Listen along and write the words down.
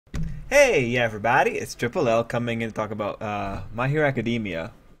Hey, yeah, everybody, it's Tripl-L coming in to talk about My Hero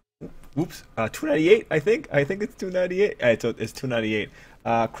Academia. Oops, 298, I think. I think it's 298. It's 298.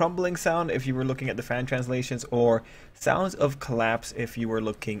 Crumbling sound if you were looking at the fan translations, or sounds of collapse if you were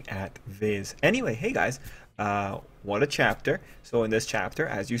looking at Viz. Anyway, hey guys, what a chapter. So in this chapter,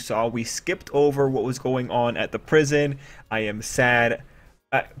 as you saw, we skipped over what was going on at the prison. I am sad.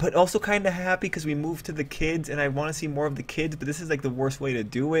 But also kind of happy because we moved to the kids and I want to see more of the kids, but this is like the worst way to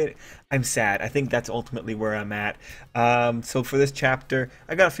do it. I'm sad. I think that's ultimately where I'm at. So for this chapter,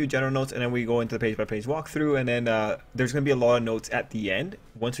 I got a few general notes and then we go into the page-by-page walkthrough, and then there's going to be a lot of notes at the end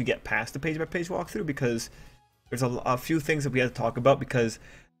once we get past the page-by-page walkthrough, because there's a few things that we have to talk about, because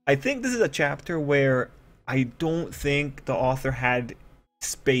I think this is a chapter where I don't think the author had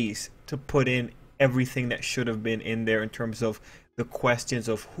space to put in everything that should have been in there in terms of the questions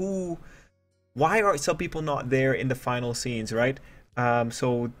of why are some people not there in the final scenes, right?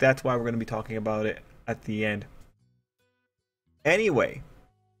 So that's why we're going to be talking about it at the end. Anyway,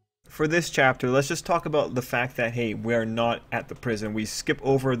 for this chapter, let's just talk about the fact that, hey, we're not at the prison. We skip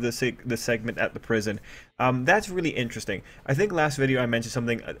over the segment at the prison. That's really interesting. I think last video I mentioned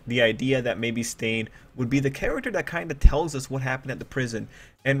something, the idea that maybe Stain would be the character that kind of tells us what happened at the prison.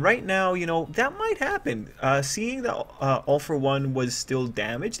 And right now, you know, that might happen. Seeing that All For One was still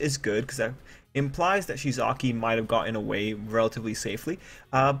damaged is good, because that implies that Shizaki might have gotten away relatively safely.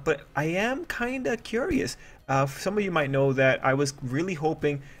 But I am kind of curious. Some of you might know that I was really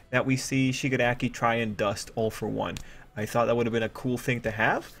hoping that we see Shigaraki try and dust All For One. I thought that would have been a cool thing to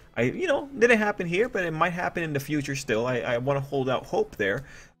have. Didn't happen here, but it might happen in the future still. I want to hold out hope there.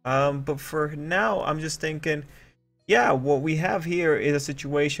 But for now, I'm just thinking, yeah, what we have here is a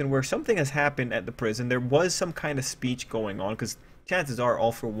situation where something has happened at the prison. There was some kind of speech going on, because chances are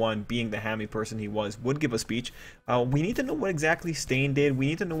All For One, being the hammy person he was, would give a speech. We need to know what exactly Stain did. We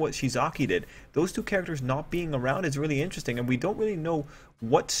need to know what Shizaki did. Those two characters not being around is really interesting, and we don't really know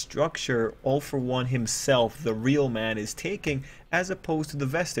what structure All For One himself, the real man, is taking, as opposed to the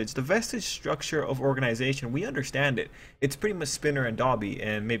Vestige. The Vestige structure of organization, we understand it. It's pretty much Spinner and Dabi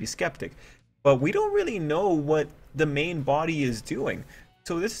and maybe Skeptic. But we don't really know what the main body is doing.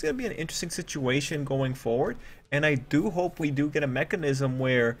 So this is going to be an interesting situation going forward, and I do hope we do get a mechanism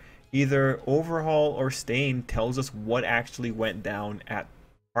where either Overhaul or Stain tells us what actually went down at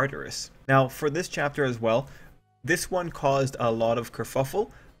Tartarus. Now, for this chapter as well, this one caused a lot of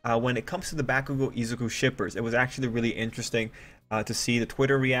kerfuffle when it comes to the Bakugo-Izuku shippers. It was actually really interesting to see the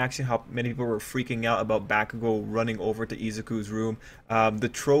Twitter reaction, how many people were freaking out about Bakugo running over to Izuku's room. The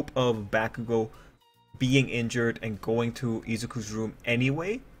trope of Bakugo being injured and going to Izuku's room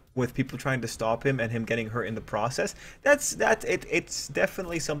anyway, with people trying to stop him and him getting hurt in the process. It's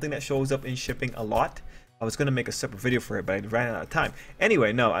definitely something that shows up in shipping a lot. I was gonna make a separate video for it, but I ran out of time.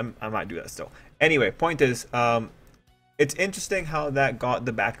 Anyway, no, I might do that still. Anyway, point is, it's interesting how that got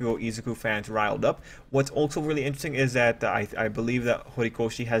the Bakugo Izuku fans riled up. What's also really interesting is that I believe that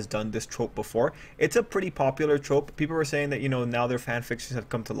Horikoshi has done this trope before. It's a pretty popular trope. People were saying that, you know, now their fan fictions have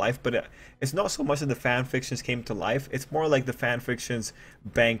come to life, but it's not so much that the fan fictions came to life. It's more like the fan fictions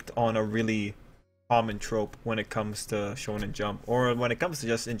banked on a really common trope when it comes to Shonen Jump, or when it comes to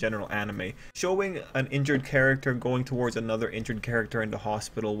just in general anime. Showing an injured character going towards another injured character in the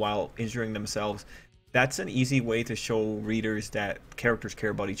hospital while injuring themselves. That's an easy way to show readers that characters care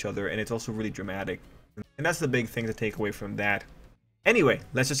about each other, and it's also really dramatic. And that's the big thing to take away from that. Anyway,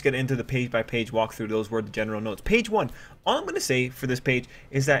 let's just get into the page-by-page walkthrough. Those were the general notes. Page 1. All I'm going to say for this page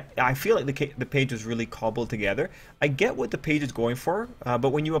is that I feel like the page is really cobbled together. I get what the page is going for, but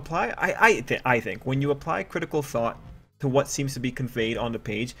when you apply, I think, when you apply critical thought to what seems to be conveyed on the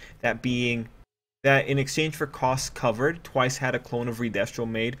page, that being that in exchange for costs covered, Twice had a clone of Redestro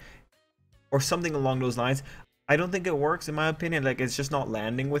made, or something along those lines, I don't think it works, in my opinion. Like, it's just not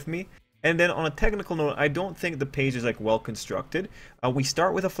landing with me. And then on a technical note, I don't think the page is like well constructed. We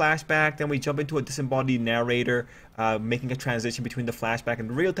start with a flashback, then we jump into a disembodied narrator, making a transition between the flashback and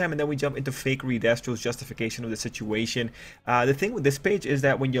the real time, and then we jump into fake Redestro's justification of the situation. The thing with this page is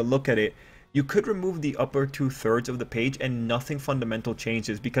that when you look at it, you could remove the upper 2/3 of the page and nothing fundamental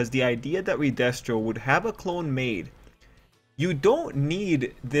changes, because the idea that Redestro would have a clone made, you don't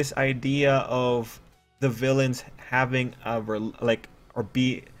need this idea of the villains having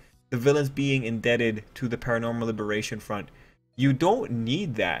the villains being indebted to the Paranormal Liberation Front. You don't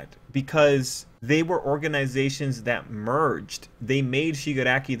need that, because they were organizations that merged. They made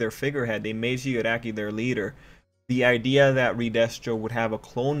Shigaraki their figurehead. They made Shigaraki their leader. The idea that Redestro would have a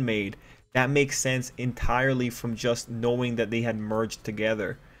clone made, that makes sense entirely from just knowing that they had merged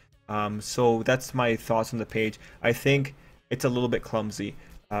together. So that's my thoughts on the page. I think it's a little bit clumsy.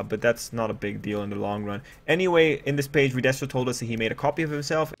 But that's not a big deal in the long run. Anyway, in this page, Redestro told us that he made a copy of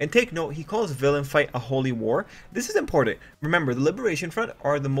himself. And take note, he calls Villain Fight a holy war. This is important. Remember, the Liberation Front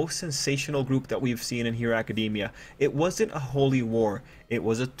are the most sensational group that we've seen in Hero Academia. It wasn't a holy war. It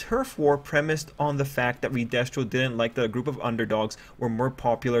was a turf war premised on the fact that Redestro didn't like that a group of underdogs were more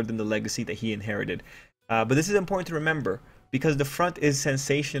popular than the legacy that he inherited. But this is important to remember, because the front is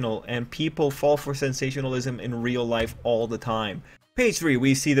sensational and people fall for sensationalism in real life all the time. Page 3,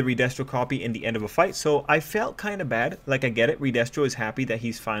 we see the Redestro copy in the end of a fight, so I felt kind of bad. Like, I get it, Redestro is happy that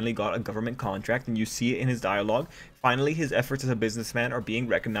he's finally got a government contract, and you see it in his dialogue. Finally, his efforts as a businessman are being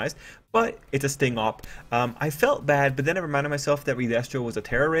recognized, but it's a sting op. I felt bad, but then I reminded myself that Redestro was a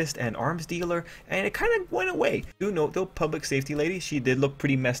terrorist and arms dealer, and it kind of went away. Do note though, public safety lady, she did look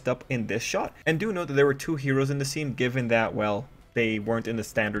pretty messed up in this shot, and do note that there were 2 heroes in the scene, given that, well, they weren't in the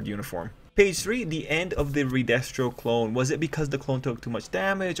standard uniform. Page 3, the end of the Redestro clone. Was it because the clone took too much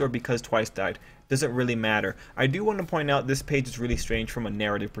damage or because Twice died? Doesn't really matter. I do want to point out this page is really strange from a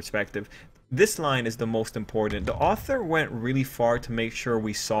narrative perspective. This line is the most important. The author went really far to make sure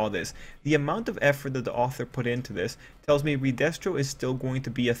we saw this. The amount of effort that the author put into this tells me Redestro is still going to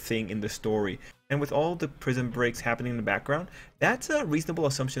be a thing in the story. And with all the prison breaks happening in the background, that's a reasonable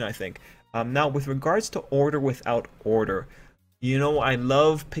assumption, I think. Now, with regards to Order Without Order, you know, I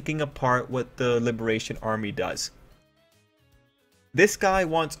love picking apart what the Liberation Army does. This guy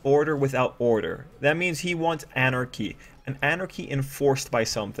wants order without order. That means he wants anarchy. An anarchy enforced by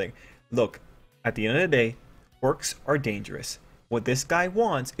something. Look, at the end of the day, quirks are dangerous. What this guy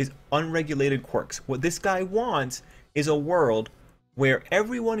wants is unregulated quirks. What this guy wants is a world where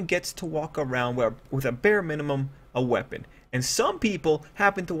everyone gets to walk around with a bare minimum a weapon. And some people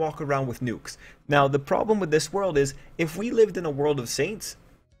happen to walk around with nukes. Now, the problem with this world is, if we lived in a world of saints,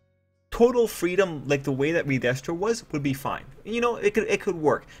 total freedom like the way that Redestro was would be fine. You know, it could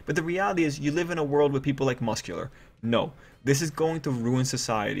work. But the reality is, you live in a world with people like Muscular. No, this is going to ruin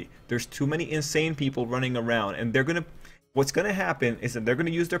society. There's too many insane people running around, and what's going to happen is that they're going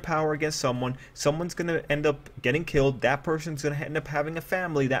to use their power against someone. Someone's going to end up getting killed. That person's going to end up having a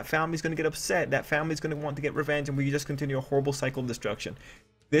family. That family's going to get upset. That family's going to want to get revenge, and we just continue a horrible cycle of destruction.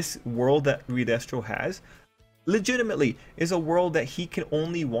 This world that Redestro has legitimately is a world that he can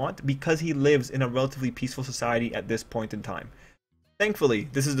only want because he lives in a relatively peaceful society at this point in time. Thankfully,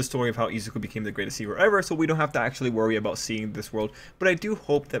 this is the story of how Izuku became the greatest hero ever, so we don't have to actually worry about seeing this world. But I do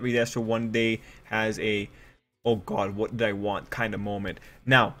hope that Redestro one day has a oh god, what did I want kind of moment.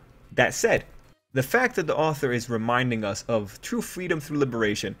 Now, that said, the fact that the author is reminding us of true freedom through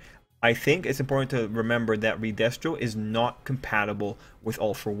liberation, I think it's important to remember that Redestro is not compatible with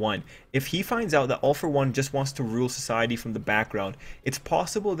All For One. If he finds out that All For One just wants to rule society from the background, it's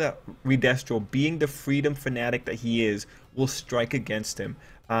possible that Redestro, being the freedom fanatic that he is, will strike against him.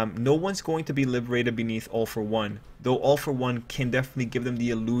 No one's going to be liberated beneath All For One, though All For One can definitely give them the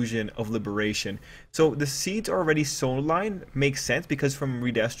illusion of liberation. So the seeds are already sown line makes sense, because from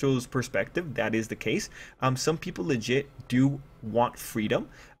Redestro's perspective, that is the case. Some people legit do want freedom.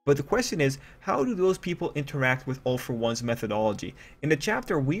 But the question is, how do those people interact with All For One's methodology? In the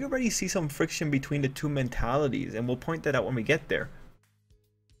chapter, we already see some friction between the two mentalities, and we'll point that out when we get there.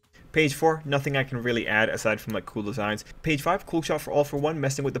 Page 4, nothing I can really add aside from like cool designs. Page 5, cool shot for All For One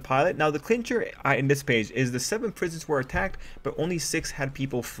messing with the pilot. Now the clincher in this page is the 7 prisons were attacked, but only 6 had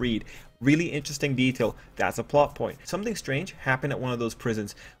people freed. Really interesting detail. That's a plot point. Something strange happened at one of those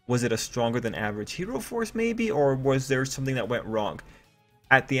prisons. Was it a stronger than average hero force maybe, or was there something that went wrong?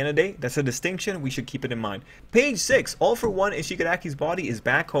 At the end of the day, that's a distinction. We should keep it in mind. Page 6, All For One in Shigaraki's body is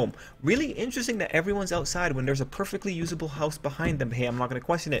back home. Really interesting that everyone's outside when there's a perfectly usable house behind them. Hey, I'm not going to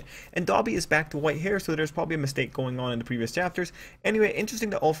question it. And Dabi is back to white hair, so there's probably a mistake going on in the previous chapters. Anyway,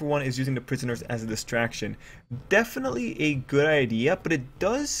 interesting that All For One is using the prisoners as a distraction. Definitely a good idea, but it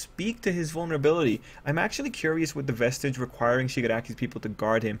does speak to his vulnerability. I'm actually curious with the vestige requiring Shigaraki's people to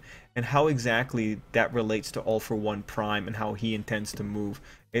guard him, and how exactly that relates to All For One Prime and how he intends to move.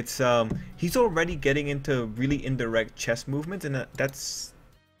 It's he's already getting into really indirect chess movements, and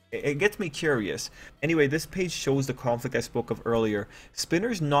it gets me curious. Anyway, this page shows the conflict I spoke of earlier.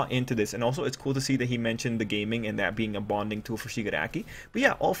 Spinner's not into this, and also it's cool to see that he mentioned the gaming and that being a bonding tool for Shigaraki. But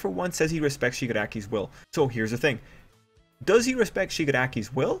yeah, All For One says he respects Shigaraki's will. So here's the thing. Does he respect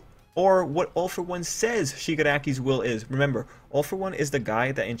Shigaraki's will? Or what All For One says Shigaraki's will is? Remember, All For One is the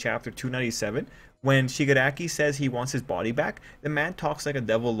guy that in chapter 297, when Shigaraki says he wants his body back, the man talks like a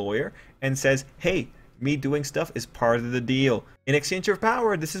devil lawyer and says, hey, me doing stuff is part of the deal. In exchange for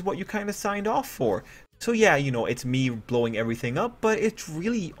power, this is what you kind of signed off for. So yeah, you know, it's me blowing everything up, but it's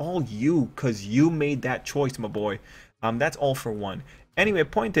really all you, because you made that choice, my boy. That's All For One. Anyway,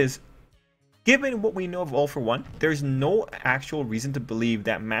 point is, given what we know of All For One, there's no actual reason to believe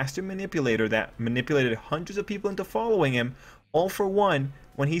that Master Manipulator that manipulated hundreds of people into following him, All For One,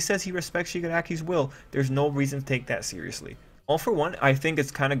 when he says he respects Shigaraki's will, there's no reason to take that seriously. All For One, I think it's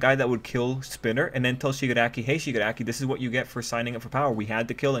kind of guy that would kill Spinner and then tell Shigaraki, hey Shigaraki, this is what you get for signing up for power. We had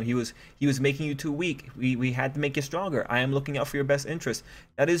to kill him. He was making you too weak. We had to make you stronger. I am looking out for your best interest.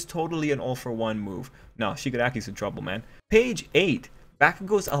 That is totally an All For One move. No, Shigaraki's in trouble, man. Page 8.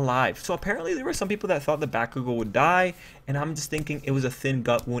 Bakugo's alive. So apparently there were some people that thought that Bakugo would die, and I'm just thinking it was a thin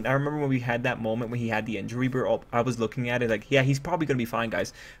gut wound. I remember when we had that moment when he had the injury, I was looking at it like, yeah, he's probably going to be fine,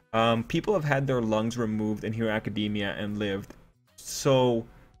 guys. People have had their lungs removed in Hero Academia and lived. So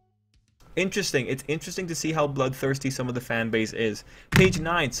interesting. It's interesting to see how bloodthirsty some of the fan base is. Page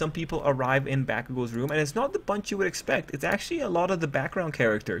 9. Some people arrive in Bakugo's room, and it's not the bunch you would expect. It's actually a lot of the background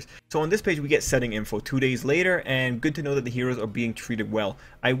characters. So on this page we get setting info 2 days later, and good to know that the heroes are being treated well.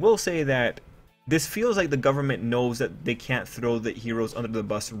 I will say that this feels like the government knows that they can't throw the heroes under the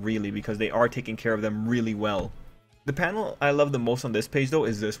bus really, because they are taking care of them really well. The panel I love the most on this page though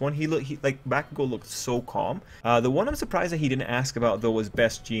is this one. He like Bakugo looked so calm. The one I'm surprised that he didn't ask about though was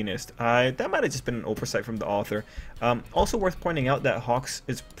Best Jeanist. That might have just been an oversight from the author. Also worth pointing out that Hawks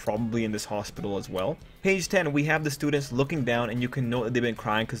is probably in this hospital as well. Page 10, we have the students looking down, and you can note that they've been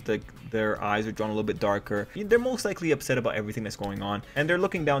crying because their eyes are drawn a little bit darker. They're most likely upset about everything that's going on, and they're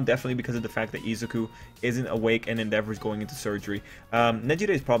looking down definitely because of the fact that Izuku isn't awake and Endeavor's going into surgery. Nejire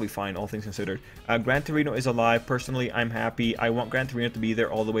is probably fine, all things considered. Gran Torino is alive. Personally, I'm happy. I want Gran Torino to be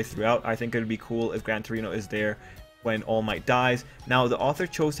there all the way throughout. I think it would be cool if Gran Torino is there when All Might dies. Now, the author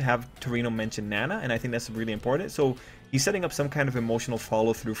chose to have Torino mention Nana, and I think that's really important. So he's setting up some kind of emotional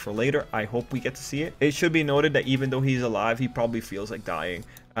follow-through for later. I hope we get to see it. It should be noted that even though he's alive, he probably feels like dying.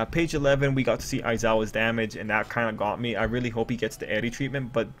 Page 11, we got to see Aizawa's damage, and that kind of got me. I really hope he gets the Eri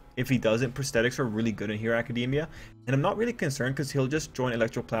treatment, but if he doesn't, prosthetics are really good in Hero Academia. And I'm not really concerned because he'll just join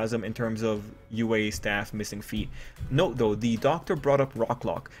Electroplasm in terms of UA staff missing feet. Note though, the doctor brought up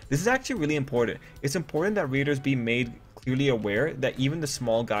Rocklock. This is actually really important. It's important that readers be made clearly aware that even the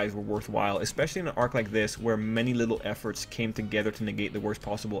small guys were worthwhile, especially in an arc like this where many little efforts came together to negate the worst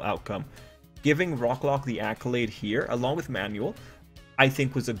possible outcome. Giving Rocklock the accolade here, along with Manuel, I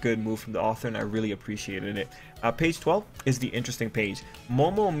think was a good move from the author, and I really appreciated it. Page 12 is the interesting page.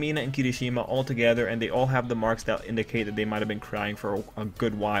 Momo, Mina, and Kirishima all together, and they all have the marks that indicate that they might have been crying for a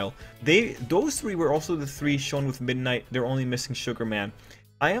good while. Those three were also the three shown with Midnight. They're only missing Sugar Man.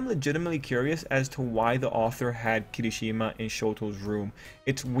 I am legitimately curious as to why the author had Kirishima in Shoto's room.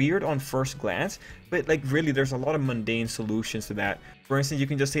 It's weird on first glance, but like really there's a lot of mundane solutions to that. For instance, you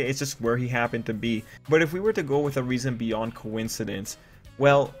can just say it's just where he happened to be. But if we were to go with a reason beyond coincidence,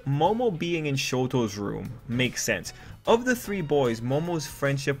 well, Momo being in Shoto's room makes sense. Of the three boys, Momo's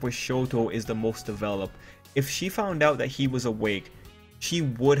friendship with Shoto is the most developed. If she found out that he was awake, she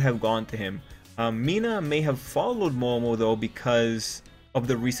would have gone to him. Mina may have followed Momo though because of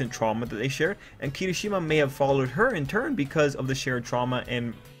the recent trauma that they shared, and Kirishima may have followed her in turn because of the shared trauma,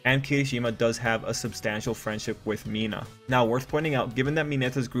 and Kirishima does have a substantial friendship with Mina. Now, worth pointing out, given that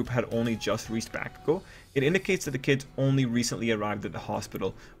Mineta's group had only just reached Bakugo, it indicates that the kids only recently arrived at the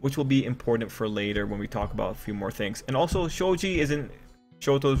hospital, which will be important for later when we talk about a few more things. And also, Shoji is in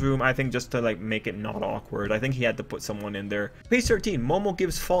Shoto's room, I think, just to like make it not awkward. I think he had to put someone in there. Page 13, Momo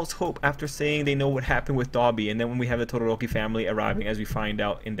gives false hope after saying they know what happened with Dabi, and then when we have the Todoroki family arriving as we find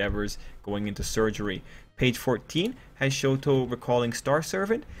out Endeavor's going into surgery. Page 14 has Shoto recalling Star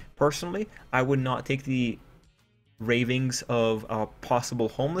Servant. Personally, I would not take the ravings of a possible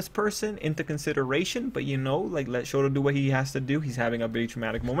homeless person into consideration, but you know, like, let Shoto do what he has to do. He's having a very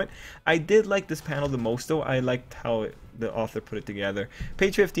traumatic moment. I did like this panel the most though. I liked how the author put it together.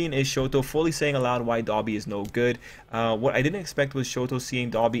 Page 15 is Shoto fully saying aloud why Dabi is no good. What I didn't expect was Shoto seeing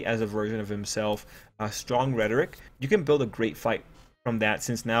Dabi as a version of himself. Strong rhetoric. You can build a great fight from that,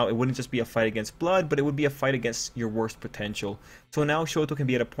 since now it wouldn't just be a fight against blood, but it would be a fight against your worst potential. So now Shoto can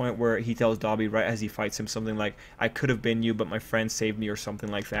be at a point where he tells Dabi right as he fights him something like, I could have been you, but my friend saved me, or something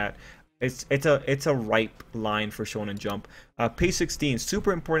like that. It's a ripe line for Shonen Jump. Page 16,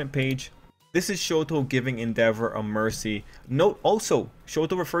 super important page. This is Shoto giving Endeavor a mercy. Note also,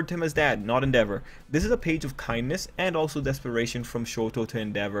 Shoto referred to him as dad, not Endeavor. This is a page of kindness and also desperation from Shoto to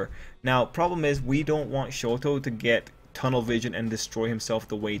Endeavor. Now, problem is, we don't want Shoto to get tunnel vision and destroy himself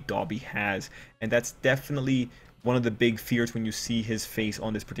the way Dabi has, and that's definitely one of the big fears when you see his face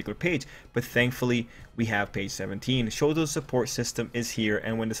on this particular page. But thankfully we have page 17. Shoto's support system is here,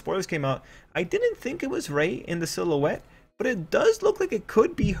 and when the spoilers came out, I didn't think it was Rei in the silhouette, but it does look like it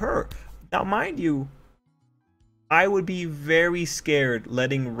could be her. Now mind you, I would be very scared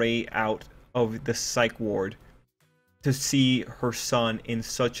letting Rei out of the psych ward to see her son in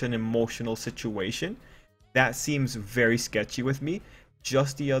such an emotional situation. That seems very sketchy with me.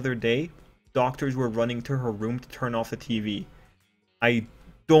 Just the other day, doctors were running to her room to turn off the TV. I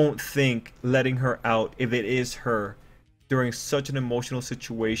don't think letting her out, if it is her, during such an emotional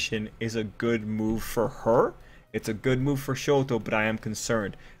situation is a good move for her. It's a good move for Shoto, but I am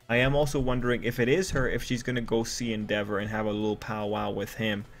concerned. I am also wondering if it is her, if she's going to go see Endeavor and have a little powwow with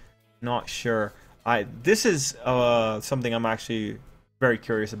him. Not sure. This is something I'm actually very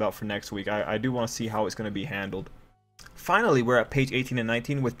curious about for next week. I do want to see how it's going to be handled. Finally, we're at page 18 and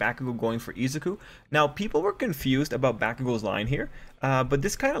 19 with Bakugo going for Izuku. Now, people were confused about Bakugo's line here, but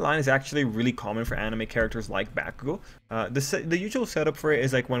this kind of line is actually really common for anime characters like Bakugo. The usual setup for it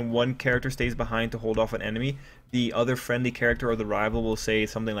is like when one character stays behind to hold off an enemy, the other friendly character or the rival will say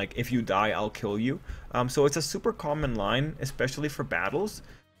something like, "If you die, I'll kill you." So it's a super common line, especially for battles.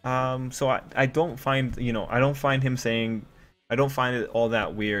 So I don't find, I don't find him saying, I don't find it all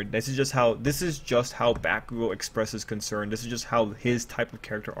that weird. This is just how Bakugo expresses concern. This is just how his type of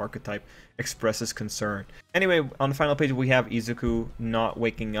character archetype expresses concern. Anyway, on the final page we have Izuku not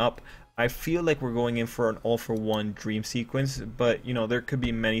waking up. I feel like we're going in for an all-for-one dream sequence, but there could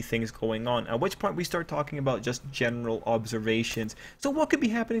be many things going on. At which point we start talking about just general observations. So what could be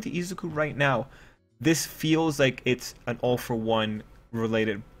happening to Izuku right now? This feels like it's an all-for-one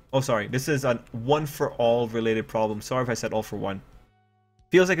related. Oh, sorry. This is a one-for-all related problem. Sorry if I said all-for-one.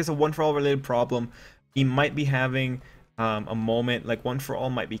 Feels like it's a one-for-all related problem. He might be having a moment, like one-for-all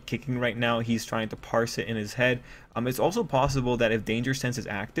might be kicking right now. He's trying to parse it in his head. It's also possible that if Danger Sense is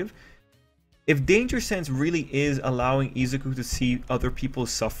active, if Danger Sense really is allowing Izuku to see other people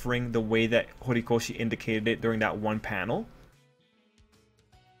suffering the way that Horikoshi indicated it during that one panel,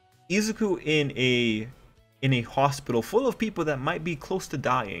 Izuku in a hospital full of people that might be close to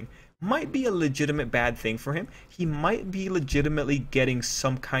dying might be a legitimate bad thing for him. He might be legitimately getting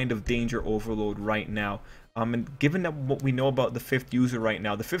some kind of danger overload right now. And given that what we know about the fifth user right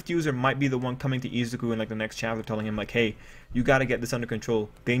now, the fifth user might be the one coming to Izuku in like the next chapter telling him like, hey, you got to get this under control.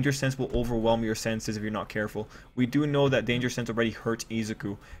 Danger Sense will overwhelm your senses if you're not careful. We do know that Danger Sense already hurts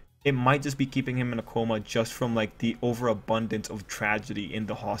Izuku. It might just be keeping him in a coma just from like the overabundance of tragedy in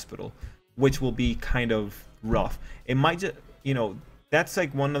the hospital, which will be kind of rough. It might just, that's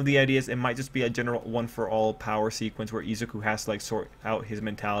like one of the ideas. It might just be a general one-for-all power sequence where Izuku has to like sort out his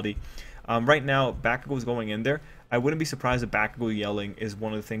mentality. Right now, Bakugo is going in there. I wouldn't be surprised if Bakugo yelling is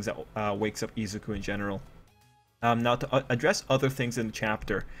one of the things that wakes up Izuku in general. Now, to address other things in the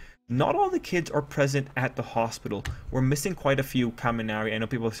chapter, not all the kids are present at the hospital. We're missing quite a few. Kaminari, I know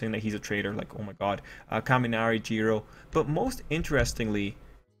people are saying that he's a traitor, like, oh my god. Kaminari, Jiro. But most interestingly,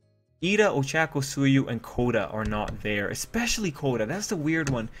 Ida, Ochako, Suyu, and Koda are not there. Especially Koda. That's the weird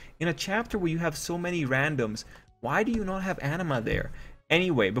one. In a chapter where you have so many randoms, why do you not have Anima there?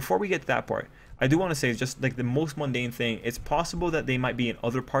 Anyway, before we get to that part, I do want to say just like the most mundane thing, it's possible that they might be in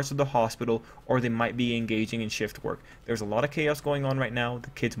other parts of the hospital or they might be engaging in shift work. There's a lot of chaos going on right now. The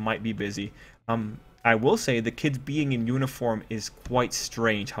kids might be busy. I will say the kids being in uniform is quite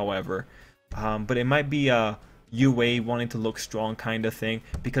strange, however. But it might be a UA wanting to look strong kind of thing,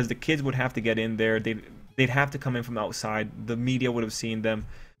 because the kids would have to get in there. They'd have to come in from outside. The media would have seen them.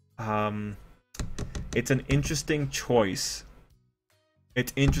 It's an interesting choice.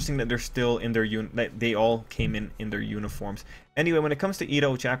 It's interesting that they're still in their that they all came in their uniforms. Anyway, when it comes to Ida,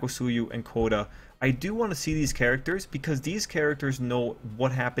 Ochako, Suyu, and Koda, I do want to see these characters because these characters know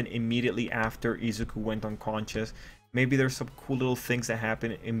what happened immediately after Izuku went unconscious. Maybe there's some cool little things that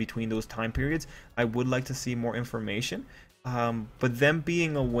happen in between those time periods. I would like to see more information. But them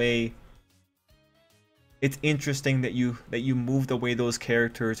being away, it's interesting that you moved away those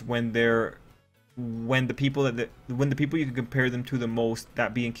characters when the people you can compare them to the most,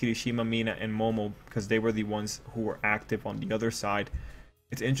 that being Kirishima, Mina, and Momo, because they were the ones who were active on the other side.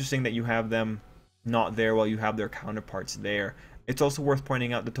 It's interesting that you have them not there while you have their counterparts there. It's also worth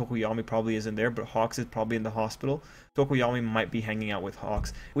pointing out that Tokoyami probably isn't there, but Hawks is probably in the hospital. Tokoyami might be hanging out with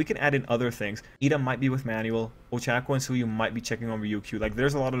Hawks. We can add in other things. Ida might be with Manuel. Ochako and Suyu might be checking on Ryukyu. Like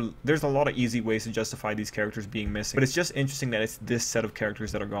there's a lot of easy ways to justify these characters being missing. But it's just interesting that it's this set of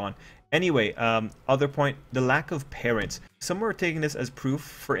characters that are gone. Anyway, other point, the lack of parents. Some are taking this as proof,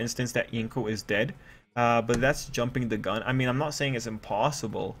 for instance, that Inko is dead. But that's jumping the gun. I mean, I'm not saying it's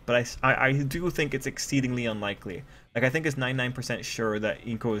impossible, but I do think it's exceedingly unlikely. Like, I think it's 99% sure that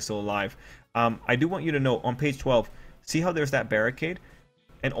Inko is still alive. I do want you to know, on page 12, see how there's that barricade?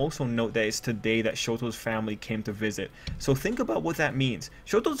 And also note that it's today that Shoto's family came to visit. So think about what that means.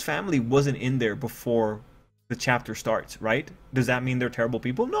 Shoto's family wasn't in there before the chapter starts, right? Does that mean they're terrible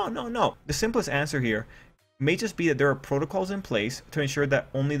people? No, no, no. The simplest answer here may just be that there are protocols in place to ensure that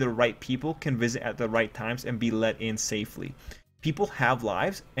only the right people can visit at the right times and be let in safely. People have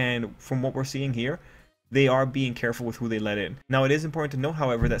lives, and from what we're seeing here, they are being careful with who they let in. Now, it is important to note,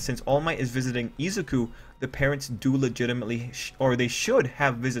 however, that since All Might is visiting Izuku, the parents do legitimately, or they should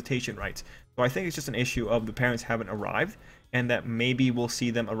have visitation rights. So I think it's just an issue of the parents haven't arrived, and that maybe we'll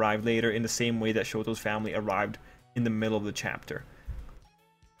see them arrive later in the same way that Shoto's family arrived in the middle of the chapter.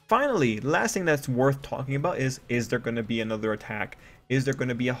 Finally, the last thing that's worth talking about is there going to be another attack? Is there going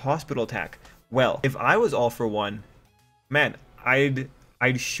to be a hospital attack? Well, if I was All For One, man, I'd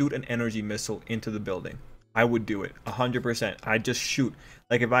shoot an energy missile into the building. I would do it 100%. I'd just shoot.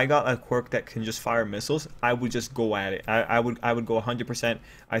 Like, if I got a quirk that can just fire missiles, I would just go at it. I would go 100%.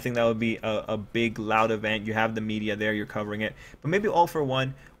 I think that would be a big loud event. You have the media there, you're covering it. But maybe All For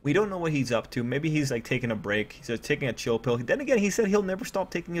One, we don't know what he's up to. Maybe he's like taking a break. He's taking a chill pill. Then again, he said he'll never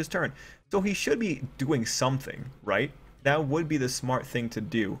stop taking his turn. So he should be doing something, right? That would be the smart thing to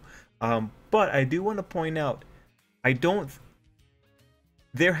do. But I do want to point out,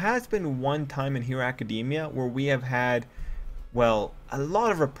 there has been one time in Hero Academia where we have had, well, a lot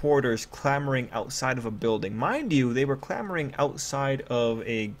of reporters clamoring outside of a building. Mind you, they were clamoring outside of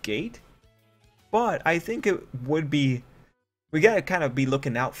a gate, but I think it would be, we gotta kind of be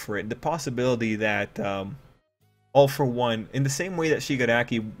looking out for it. The possibility that All For One, in the same way that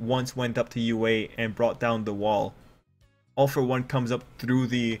Shigaraki once went up to UA and brought down the wall, All For One comes up through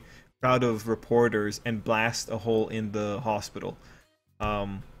the crowd of reporters and blasts a hole in the hospital.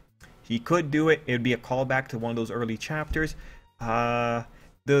 He could do it. It would be a callback to one of those early chapters. The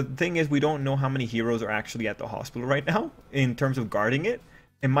thing is, we don't know how many heroes are actually at the hospital right now in terms of guarding it.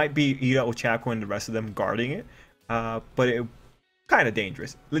 It might be Ida, Ochako, and the rest of them guarding it. But it kind of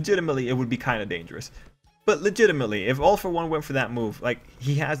dangerous. Legitimately, it would be kind of dangerous. But legitimately, if All For One went for that move, like,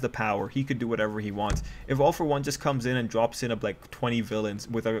 he has the power. He could do whatever he wants. If All For One just comes in and drops in like 20 villains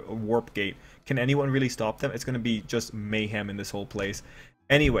with a warp gate, can anyone really stop them? It's going to be just mayhem in this whole place.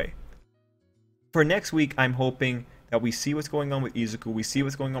 Anyway, for next week, I'm hoping that we see what's going on with Izuku. We see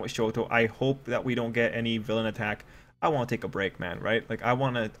what's going on with Shoto. I hope that we don't get any villain attack. I want to take a break, man, right? Like, I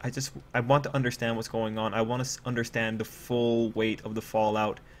want to understand what's going on. I want to understand the full weight of the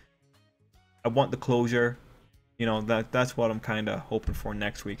fallout. I want the closure. You know, that's what I'm kind of hoping for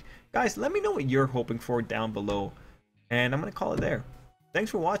next week. Guys, let me know what you're hoping for down below. And I'm going to call it there.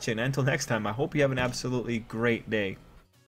 Thanks for watching. Until next time, I hope you have an absolutely great day.